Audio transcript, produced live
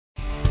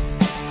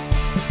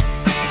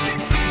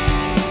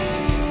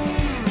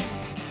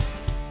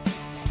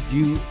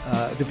Do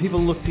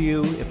people look to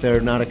you if they're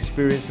not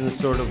experienced in this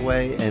sort of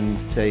way and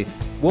say,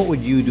 what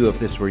would you do if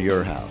this were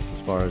your house?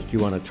 As far as, do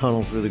you want to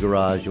tunnel through the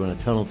garage? Do you want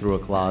to tunnel through a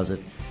closet?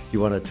 Do you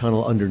want to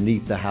tunnel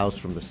underneath the house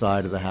from the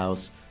side of the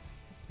house?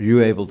 Are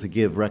you able to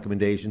give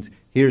recommendations?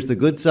 Here's the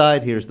good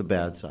side, here's the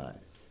bad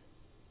side.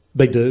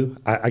 They do.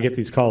 I get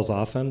these calls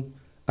often.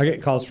 I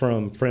get calls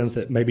from friends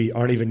that maybe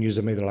aren't even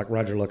using me. They're like,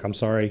 Roger, look, I'm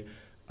sorry.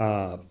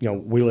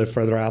 We live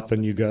further out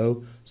than you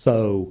go,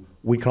 so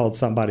we called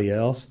somebody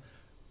else.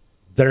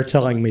 They're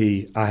telling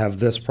me I have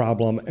this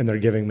problem, and they're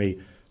giving me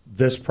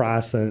this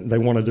price, and they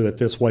want to do it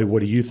this way.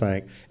 What do you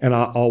think? And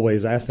I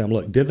always ask them,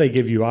 look, did they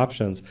give you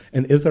options,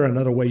 and is there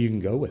another way you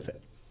can go with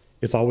it?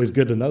 It's always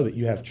good to know that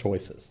you have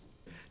choices.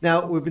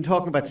 Now, we've been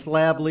talking about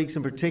slab leaks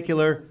in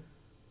particular.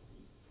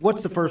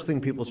 What's the first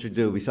thing people should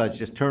do besides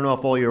just turn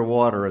off all your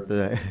water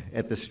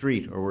at the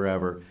street or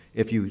wherever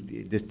if you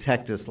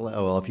detect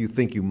if you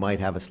think you might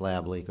have a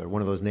slab leak, or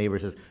one of those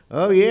neighbors says,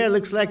 oh yeah,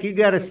 looks like you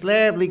got a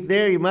slab leak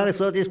there, you might as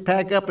well just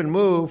pack up and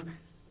move.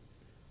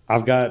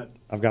 I've got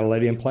a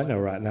lady in Plano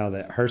right now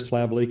that her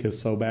slab leak is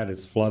so bad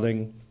it's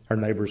flooding her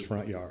neighbor's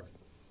front yard.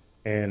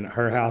 And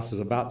her house is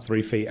about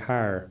 3 feet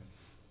higher,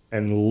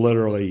 and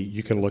literally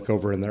you can look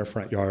over in their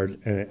front yard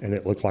and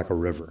it looks like a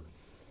river.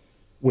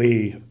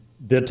 We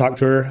did talk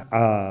to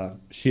her.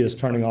 She is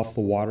turning off the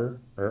water,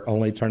 or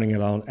only turning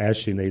it on as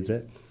she needs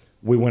it.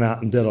 We went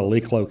out and did a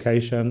leak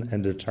location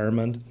and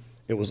determined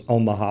it was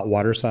on the hot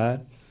water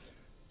side.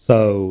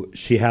 So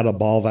she had a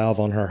ball valve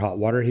on her hot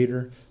water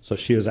heater, so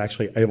she is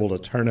actually able to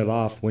turn it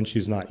off when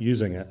she's not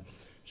using it.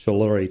 She'll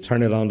literally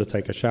turn it on to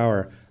take a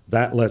shower.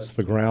 That lets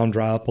the ground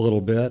dry up a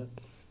little bit,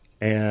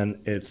 and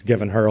it's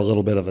given her a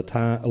little bit of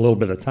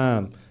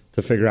time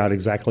to figure out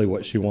exactly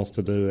what she wants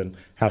to do and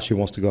how she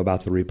wants to go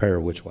about the repair,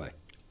 which way.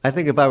 I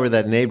think if I were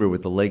that neighbor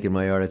with the lake in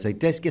my yard, I'd say,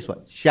 guess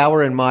what?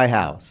 Shower in my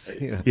house.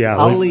 Yeah,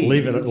 I'll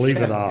leave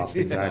it off,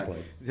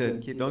 exactly.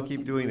 Don't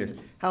keep doing this.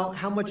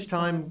 How much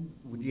time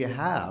do you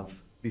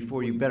have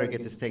before you better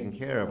get this taken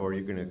care of, or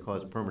you're going to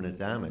cause permanent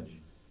damage?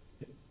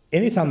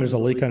 Anytime there's a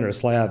leak under a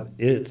slab,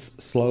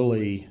 it's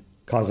slowly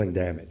causing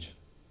damage.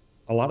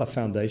 A lot of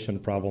foundation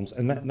problems,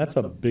 and that's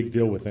a big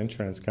deal with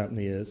insurance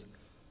company did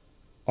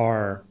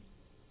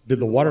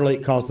the water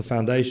leak cause the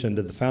foundation?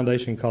 Did the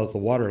foundation cause the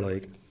water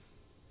leak?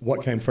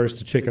 What came first,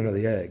 the chicken or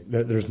the egg?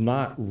 There's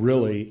not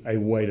really a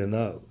way to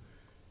know.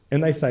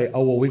 And they say,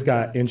 oh, well, we've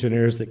got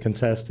engineers that can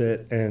test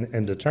it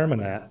and determine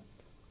that.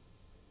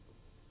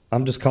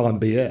 I'm just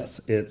calling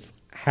BS.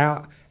 It's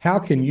how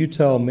can you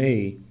tell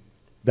me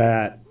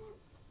that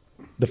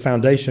the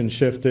foundation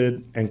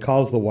shifted and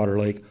caused the water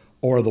leak,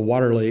 or the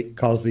water leak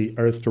caused the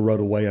earth to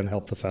erode away and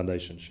help the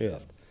foundation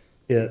shift?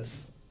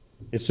 It's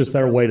just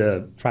their way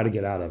to try to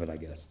get out of it, I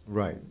guess.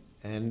 Right.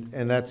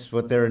 And that's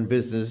what they're in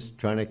business,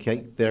 trying to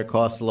keep their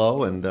costs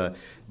low.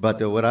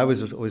 But what I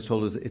was always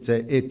told is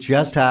it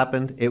just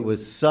happened. It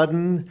was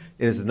sudden.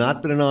 It has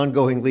not been an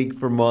ongoing leak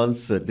for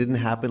months. It didn't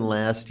happen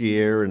last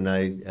year, and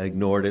I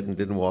ignored it and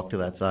didn't walk to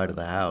that side of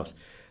the house.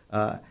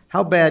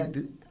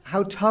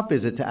 How tough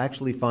is it to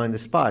actually find the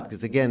spot?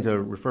 Because again,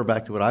 to refer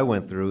back to what I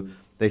went through,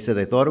 they said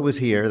they thought it was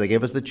here. They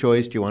gave us the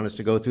choice. Do you want us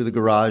to go through the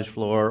garage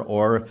floor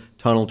or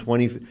tunnel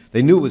 20 feet?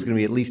 They knew it was going to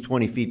be at least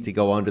 20 feet to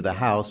go under the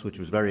house, which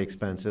was very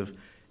expensive,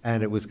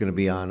 and it was going to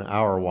be on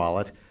our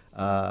wallet.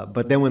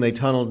 But then when they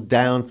tunneled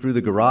down through the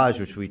garage,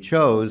 which we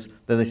chose,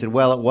 then they said,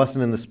 well, it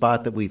wasn't in the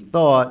spot that we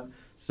thought,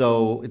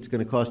 so it's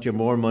going to cost you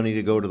more money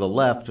to go to the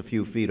left a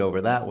few feet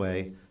over that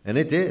way, and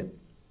it did.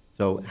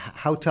 So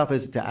how tough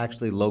is it to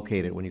actually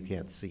locate it when you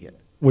can't see it?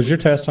 Was your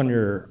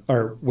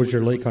was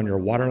your leak on your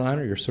water line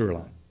or your sewer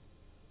line?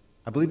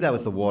 I believe that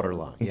was the water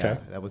line. Okay. Yeah,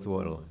 that was the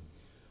water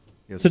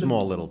line.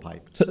 Small little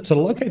pipe. To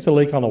locate the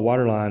leak on the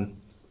water line,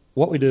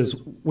 what we do is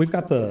we've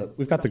got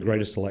the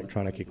greatest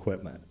electronic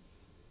equipment.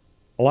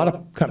 A lot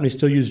of companies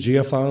still use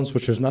geophones,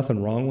 which there's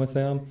nothing wrong with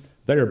them.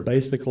 They are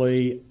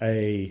basically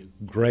a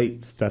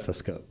great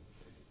stethoscope.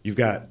 You've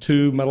got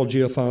 2 metal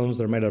geophones.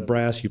 They're made of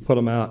brass. You put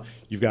them out.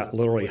 You've got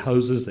literally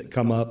hoses that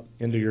come up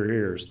into your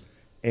ears,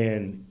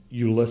 and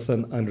you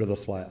listen under the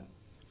slab.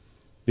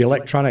 The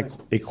electronic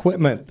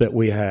equipment that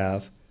we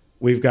have,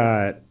 we've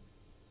got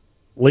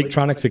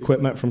Leaktronics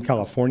equipment from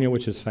California,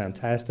 which is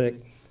fantastic.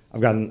 I've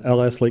got an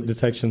LS leak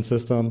detection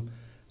system,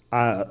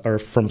 or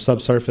from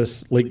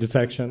subsurface leak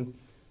detection.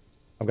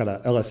 I've got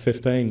a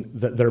LS15.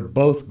 They're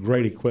both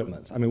great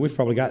equipments. I mean, we've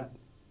probably got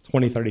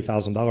 $20,000,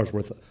 $30,000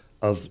 worth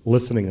of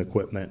listening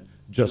equipment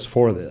just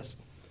for this.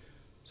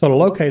 So to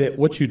locate it,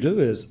 what you do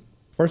is,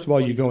 first of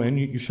all, you go in,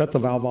 you shut the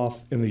valve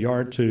off in the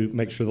yard to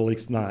make sure the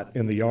leak's not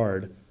in the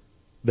yard,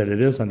 that it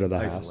is under the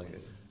house.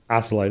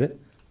 Isolate it.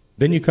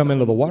 Then you come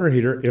into the water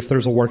heater. If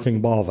there's a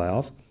working ball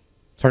valve,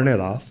 turn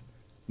it off.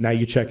 Now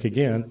you check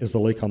again, is the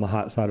leak on the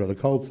hot side or the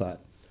cold side?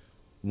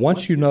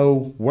 Once you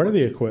know where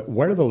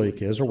the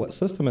leak is or what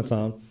system it's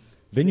on,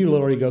 then you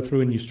literally go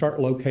through and you start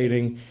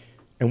locating.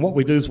 And what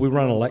we do is we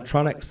run an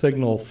electronic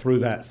signal through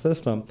that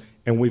system,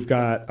 and we've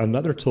got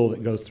another tool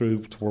that goes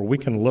through to where we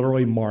can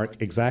literally mark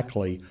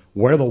exactly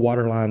where the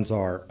water lines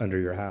are under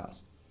your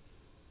house.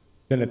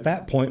 Then at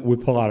that point, we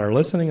pull out our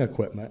listening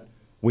equipment,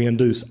 we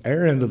induce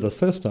air into the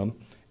system,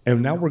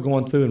 and now we're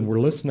going through and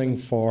we're listening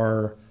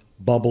for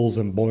bubbles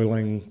and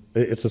boiling.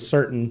 It's a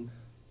certain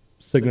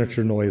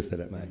signature noise that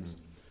it makes.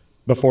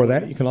 Before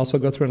that, you can also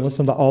go through and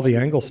listen to all the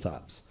angle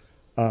stops,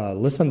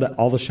 listen to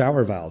all the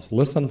shower valves,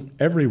 listen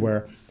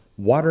everywhere.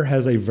 Water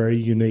has a very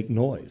unique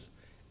noise.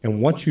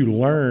 And once you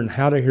learn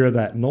how to hear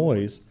that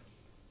noise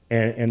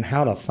and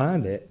how to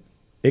find it,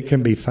 it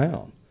can be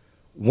found.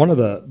 One of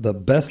the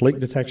best leak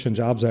detection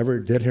jobs I ever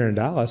did here in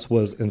Dallas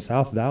was in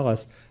South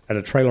Dallas at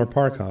a trailer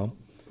park home.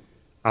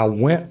 I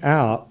went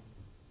out,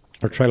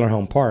 or trailer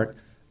home park,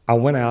 I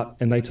went out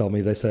and they told me,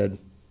 they said,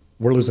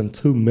 we're losing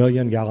 2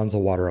 million gallons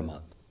of water a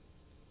month.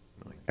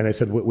 And they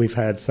said, we've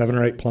had 7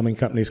 or 8 plumbing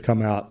companies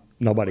come out,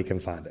 nobody can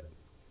find it.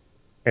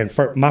 And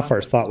my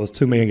first thought was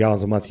 2 million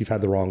gallons a month, you've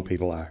had the wrong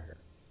people out here.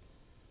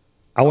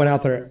 I went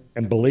out there,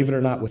 and believe it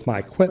or not, with my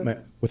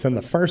equipment, within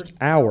the first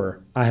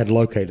hour, I had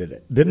located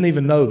it. Didn't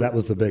even know that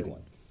was the big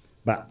one.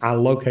 But I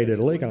located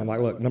a leak, and I'm like,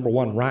 look, number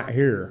one, right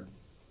here,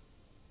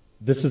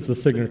 this is the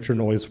signature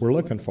noise we're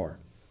looking for.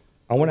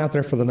 I went out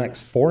there for the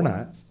next 4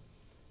 nights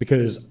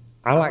because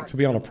I like to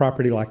be on a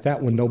property like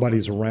that when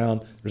nobody's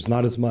around. There's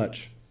not as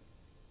much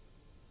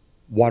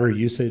water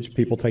usage,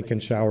 people taking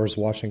showers,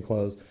 washing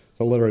clothes.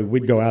 So literally,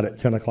 we'd go out at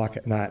 10 o'clock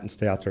at night and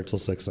stay out there till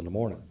 6 in the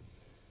morning.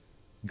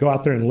 Go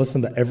out there and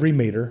listen to every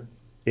meter.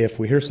 If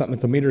we hear something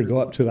at the meter, go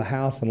up to the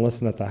house and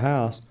listen at the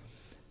house.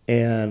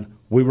 And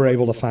we were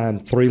able to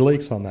find 3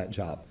 leaks on that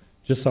job.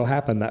 Just so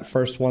happened that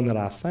first one that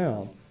I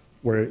found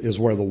where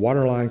the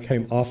water line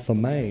came off the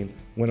main,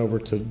 went over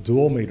to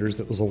dual meters.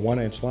 It was a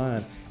 1-inch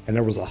line, and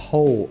there was a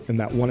hole in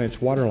that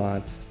 1-inch water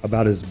line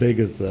about as big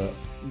as the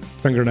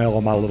fingernail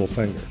on my little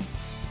finger.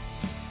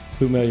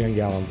 2 million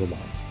gallons a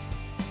month.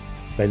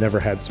 They never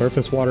had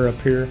surface water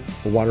up here.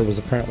 The water was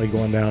apparently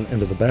going down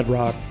into the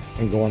bedrock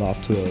and going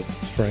off to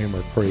a stream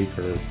or creek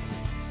or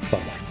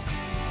something.